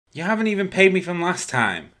You haven't even paid me from last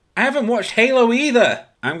time. I haven't watched Halo either.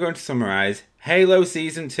 I'm going to summarise Halo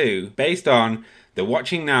Season 2 based on the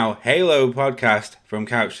Watching Now Halo podcast from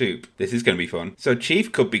Couch Soup. This is going to be fun. So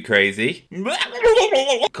Chief could be crazy.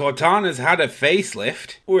 Cortana's had a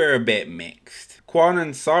facelift. We're a bit mixed. Quan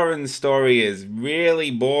and Soren's story is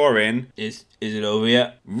really boring. Is it over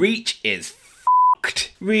yet? Reach is f***ed.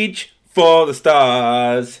 Reach for the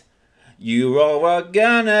stars. You all are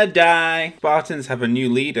gonna die. Spartans have a new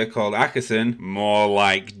leader called Ackerson. More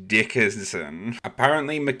like Dickerson.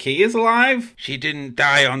 Apparently McKee is alive? She didn't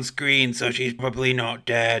die on screen, so she's probably not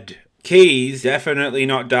dead. Key's definitely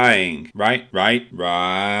not dying. Right.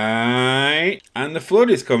 And the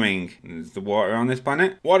flood is coming. Is the water on this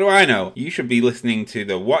planet? What do I know? You should be listening to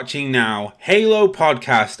the Watching Now Halo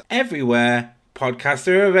podcast everywhere podcasts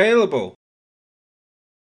are available.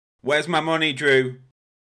 Where's my money, Drew?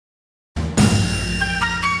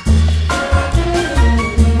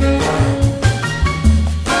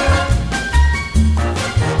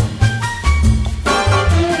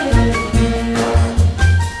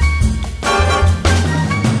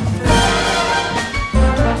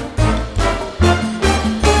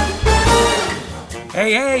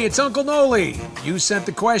 Hey, it's Uncle Noli. You sent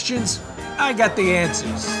the questions, I got the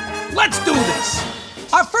answers. Let's do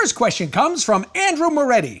this. Our first question comes from Andrew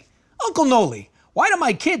Moretti. Uncle Noli, why do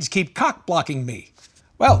my kids keep cock-blocking me?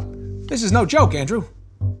 Well, this is no joke, Andrew.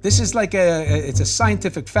 This is it's a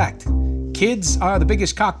scientific fact. Kids are the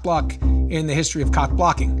biggest cock-block in the history of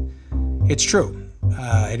cock-blocking. It's true.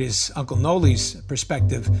 It is Uncle Noli's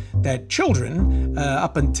perspective that children,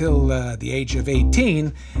 up until the age of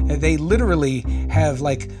 18, they literally have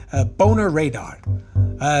a boner radar.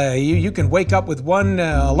 You can wake up with one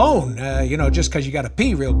alone, just because you got to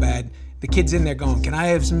pee real bad. The kid's in there going, can I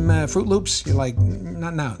have some Fruit Loops? You're like,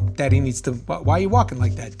 not now. Daddy needs to, why are you walking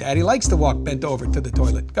like that? Daddy likes to walk bent over to the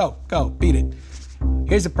toilet. Go, beat it.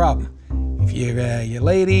 Here's the problem. If your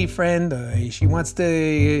lady friend, she wants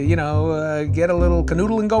to, get a little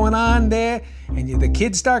canoodling going on there, and the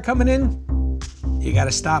kids start coming in, you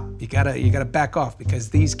gotta stop. You gotta back off, because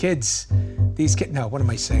these kids, no, what am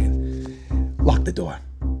I saying? Lock the door.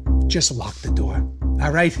 Just lock the door.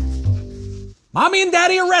 All right? Mommy and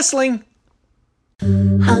Daddy are wrestling.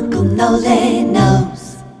 Uncle Noli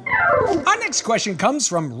knows. Our next question comes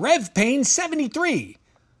from Rev Payne 73.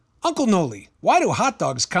 Uncle Noli, why do hot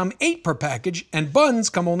dogs come 8 per package and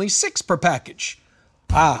buns come only 6 per package?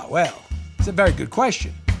 Well, it's a very good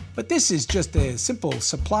question. But this is just a simple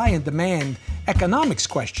supply and demand economics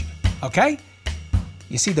question, okay?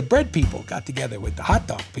 You see, the bread people got together with the hot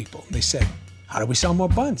dog people. And they said, how do we sell more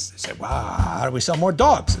buns? They said, well, how do we sell more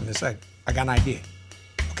dogs? And they said, I got an idea.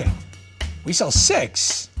 Okay, we sell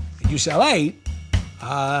 6, you sell 8,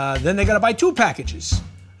 then they got to buy 2 packages.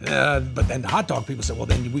 But then the hot dog people said, well,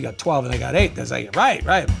 then we got 12 and they got 8. They're like,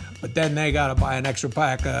 right. But then they got to buy an extra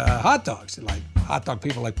pack of hot dogs. And hot dog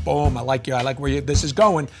people are like, boom, I like where this is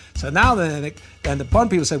going. So now then the bun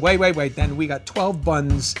people said, wait. Then we got 12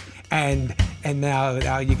 buns and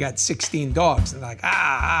now you got 16 dogs. And they're like,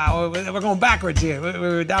 we're going backwards here. We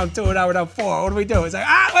were down 2, now we're down 4. What do we do? It's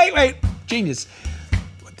like, wait. Genius.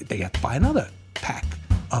 They have to buy another pack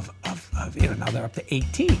of now they're up to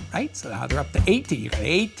 18, right? So now they're up to 18. You got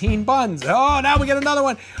 18 buns. Oh, now we get another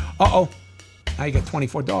one. Now you got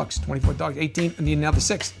 24 dogs. 18, and you need another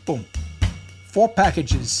 6. Boom. 4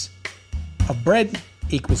 packages of bread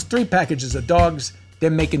equals 3 packages of dogs. They're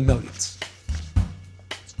making millions.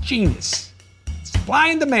 It's genius. Supply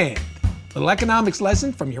and demand. Little economics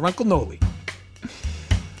lesson from your Uncle Noli.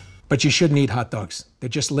 But you shouldn't eat hot dogs. They're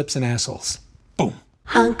just lips and assholes. Boom.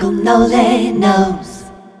 Uncle Noli knows.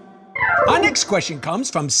 Our next question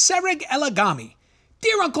comes from Sereg Elagami.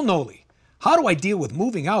 Dear Uncle Noli, how do I deal with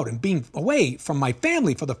moving out and being away from my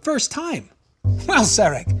family for the first time? Well,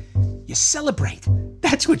 Sereg, you celebrate.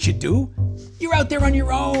 That's what you do. You're out there on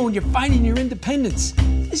your own. You're finding your independence.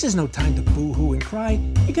 This is no time to boo-hoo and cry.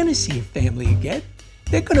 You're going to see your family again.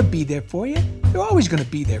 They're going to be there for you. They're always going to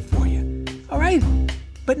be there for you. All right?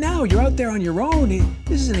 But now you're out there on your own.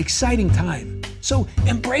 This is an exciting time. So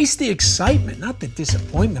embrace the excitement, not the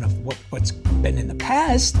disappointment of what's been in the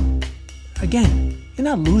past. Again, you're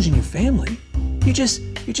not losing your family. You're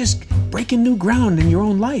just breaking new ground in your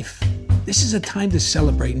own life. This is a time to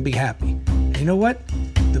celebrate and be happy. And you know what?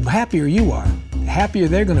 The happier you are, the happier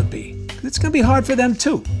they're going to be. It's going to be hard for them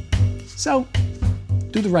too. So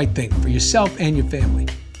do the right thing for yourself and your family.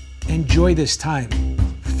 Enjoy this time.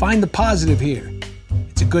 Find the positive here.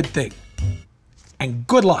 It's a good thing. And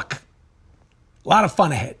good luck. A lot of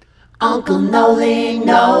fun ahead. Uncle Noli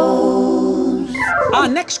knows. Our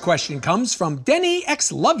next question comes from Denny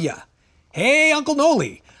X Love Ya. Hey, Uncle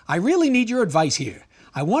Noli. I really need your advice here.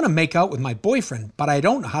 I want to make out with my boyfriend, but I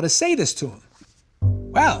don't know how to say this to him.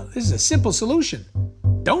 Well, this is a simple solution.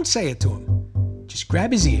 Don't say it to him. Just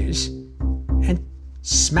grab his ears and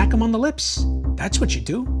smack him on the lips. That's what you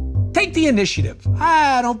do. Take the initiative.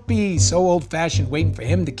 Don't be so old-fashioned waiting for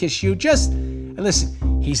him to kiss you. Just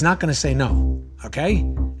listen, he's not going to say no, okay?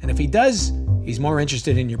 And if he does, he's more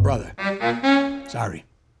interested in your brother. Sorry.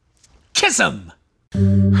 Kiss him!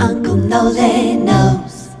 Uncle Nole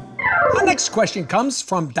knows. Our next question comes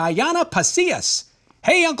from Diana Pasillas.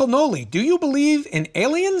 Hey, Uncle Noli, do you believe in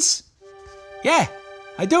aliens? Yeah,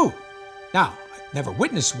 I do. Now, I've never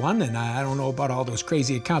witnessed one, and I don't know about all those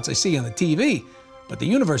crazy accounts I see on the TV, but the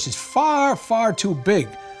universe is far, far too big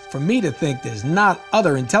for me to think there's not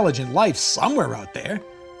other intelligent life somewhere out there.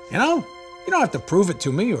 You know, you don't have to prove it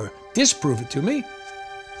to me or disprove it to me.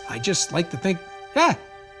 I just like to think, yeah,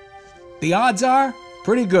 the odds are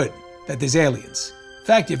pretty good that there's aliens. In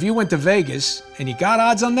fact, if you went to Vegas and you got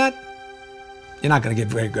odds on that, you're not going to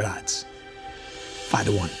get very good odds.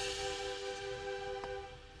 5-1.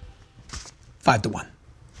 5-1.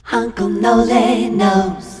 Uncle Nole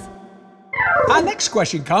knows. Our next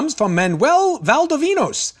question comes from Manuel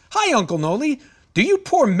Valdovinos. Hi, Uncle Noli. Do you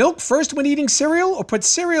pour milk first when eating cereal or put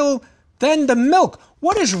cereal, then the milk?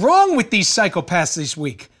 What is wrong with these psychopaths this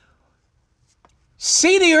week?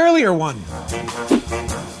 See the earlier one.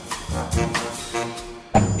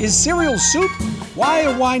 Is cereal soup? Why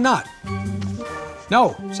or why not?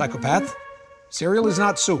 No, psychopath. Cereal is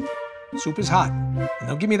not soup. Soup is hot. And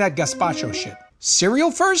don't give me that gazpacho shit. Cereal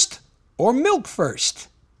first or milk first?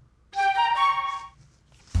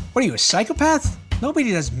 What are you, a psychopath?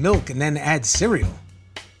 Nobody does milk and then adds cereal.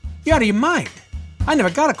 You're out of your mind. I never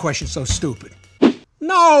got a question so stupid.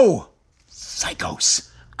 No! Psychos.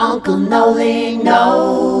 Uncle Nole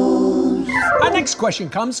knows. Our next question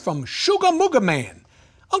comes from Sugar Mooga Man.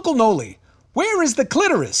 Uncle Noli, where is the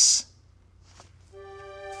clitoris?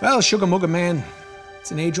 Well, Sugar Mooga Man,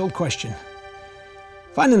 it's an age-old question.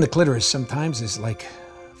 Finding the clitoris sometimes is like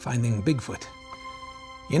finding Bigfoot.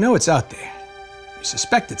 You know it's out there. You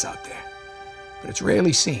suspect it's out there, but it's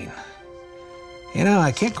rarely seen. You know,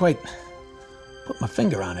 I can't quite put my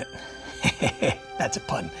finger on it. That's a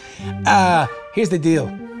pun. Here's the deal.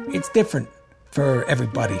 It's different for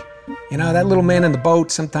everybody. You know, that little man in the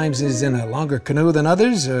boat sometimes is in a longer canoe than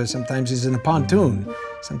others, or sometimes he's in a pontoon.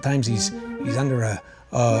 Sometimes he's under a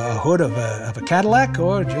hood of a Cadillac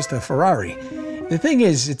or just a Ferrari. The thing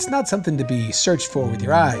is, it's not something to be searched for with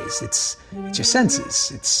your eyes. It's your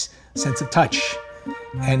senses. It's a sense of touch.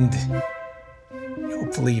 And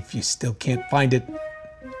hopefully, if you still can't find it,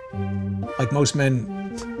 like most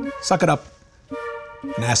men, suck it up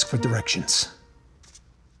and ask for directions.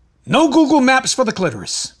 No Google Maps for the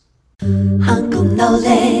clitoris. Uncle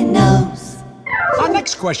Nole knows. Our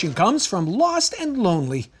next question comes from Lost and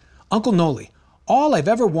Lonely. Uncle Noli, all I've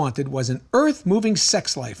ever wanted was an earth-moving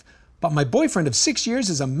sex life, but my boyfriend of 6 years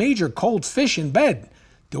is a major cold fish in bed.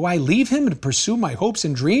 Do I leave him and pursue my hopes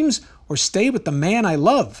and dreams, or stay with the man I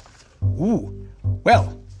love? Ooh,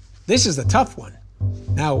 well, this is the tough one.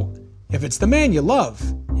 Now, if it's the man you love,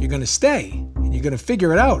 you're going to stay, and you're going to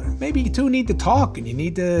figure it out. Maybe you two need to talk, and you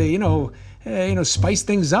need to, spice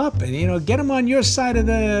things up, and, get him on your side of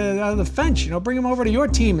the fence. Bring him over to your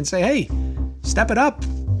team and say, hey, step it up.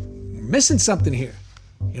 You're missing something here.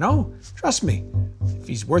 Trust me. If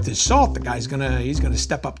he's worth his salt, the guy's he's gonna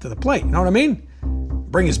step up to the plate. You know what I mean?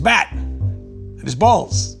 Bring his bat and his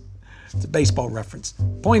balls. It's a baseball reference.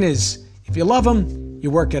 Point is, if you love him, you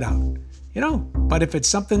work it out. But if it's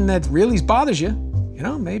something that really bothers you,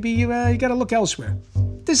 maybe you got to look elsewhere.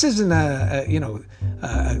 This isn't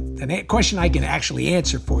a question I can actually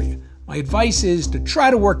answer for you. My advice is to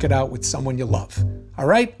try to work it out with someone you love. All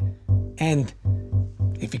right? And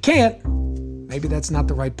if you can't, maybe that's not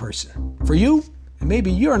the right person for you, and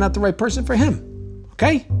maybe you're not the right person for him.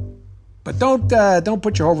 Okay? But don't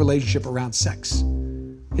put your whole relationship around sex.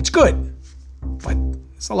 It's good, but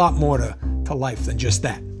it's a lot more to life than just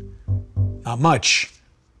that. Not much,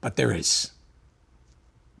 but there is.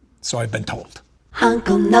 So I've been told.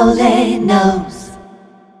 Uncle Nole knows.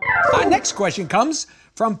 Our next question comes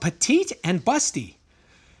from Petite and Busty.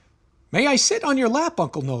 May I sit on your lap,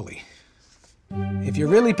 Uncle Noli? If you're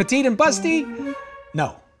really petite and busty,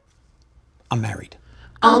 no. I'm married.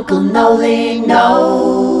 Uncle Nole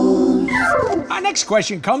knows. Our next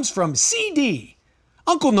question comes from CD.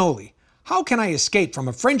 Uncle Noli, how can I escape from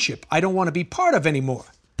a friendship I don't want to be part of anymore?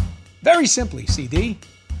 Very simply, CD.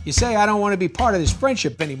 You say, I don't want to be part of this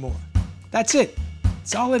friendship anymore. That's it.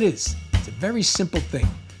 That's all it is. It's a very simple thing.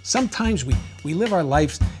 Sometimes we live our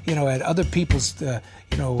lives, at other people's, their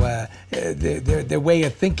way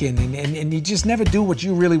of thinking, and you just never do what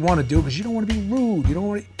you really want to do because you don't want to be rude. You don't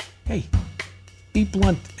want to. Hey, be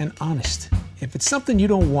blunt and honest. If it's something you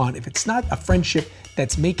don't want, if it's not a friendship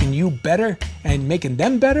that's making you better and making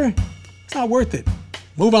them better, it's not worth it.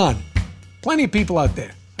 Move on. Plenty of people out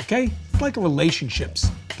there, okay? It's like relationships.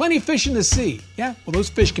 Plenty of fish in the sea, yeah? Well, those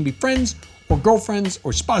fish can be friends or girlfriends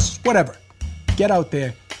or spouses, whatever. Get out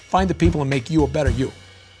there, find the people and make you a better you.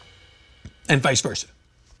 And vice versa.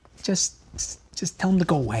 Just tell them to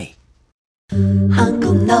go away.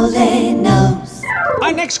 Uncle Noli knows.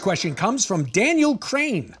 Our next question comes from Daniel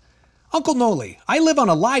Crane. Uncle Noli, I live on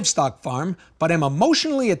a livestock farm, but am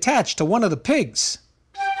emotionally attached to one of the pigs.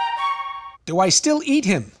 Do I still eat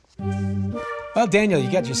him? Well, Daniel,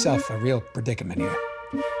 you got yourself a real predicament here.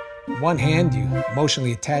 On one hand, you're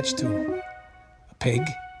emotionally attached to a pig,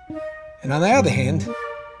 and on the other hand,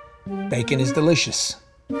 bacon is delicious.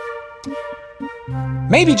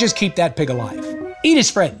 Maybe just keep that pig alive. Eat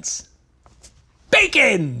his friends.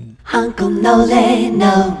 Bacon! Uncle Noli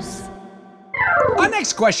knows. Our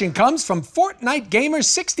next question comes from Fortnite Gamer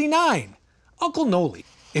 69. Uncle Noli,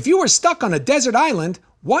 if you were stuck on a desert island,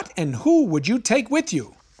 what and who would you take with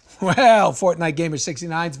you? Well, Fortnite Gamer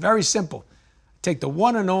 69, it's very simple. Take the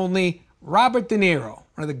one and only Robert De Niro,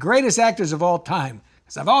 one of the greatest actors of all time,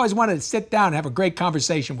 because I've always wanted to sit down and have a great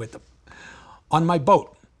conversation with him. On my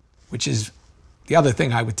boat, which is the other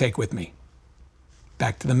thing I would take with me.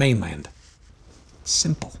 Back to the mainland.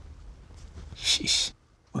 Simple. Sheesh.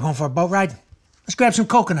 We're going for a boat ride? Let's grab some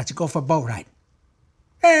coconuts and go for a boat ride.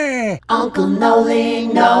 Hey! Uncle Noli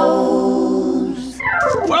knows.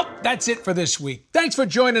 Well, that's it for this week. Thanks for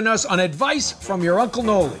joining us on Advice from Your Uncle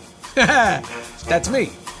Noli. That's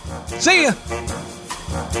me. See ya!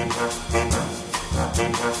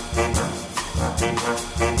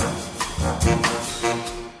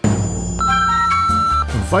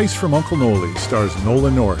 Advice from Uncle Noli stars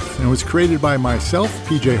Nolan North and was created by myself,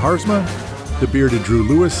 PJ Harzma, the bearded Drew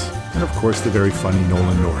Lewis, and of course the very funny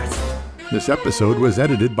Nolan North. This episode was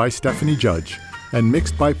edited by Stephanie Judge and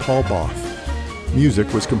mixed by Paul Both.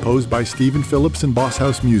 Music was composed by Stephen Phillips and Boss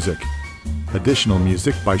House Music. Additional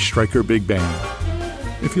music by Stryker Big Band.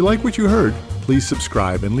 If you like what you heard, please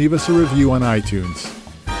subscribe and leave us a review on iTunes.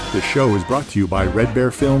 This show is brought to you by Red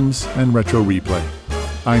Bear Films and Retro Replay.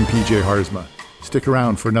 I'm PJ Harzma. Stick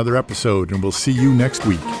around for another episode and we'll see you next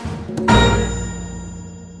week.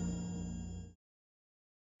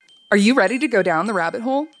 Are you ready to go down the rabbit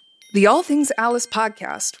hole? The All Things Alice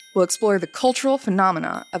podcast will explore the cultural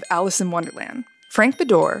phenomena of Alice in Wonderland. Frank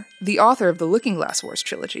Beddor, the author of the Looking Glass Wars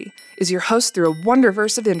trilogy, is your host through a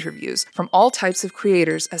wonderverse of interviews from all types of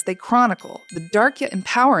creators as they chronicle the dark yet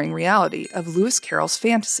empowering reality of Lewis Carroll's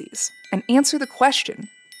fantasies and answer the question,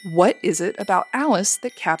 what is it about Alice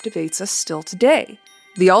that captivates us still today?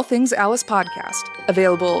 The All Things Alice podcast,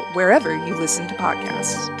 available wherever you listen to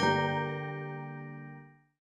podcasts.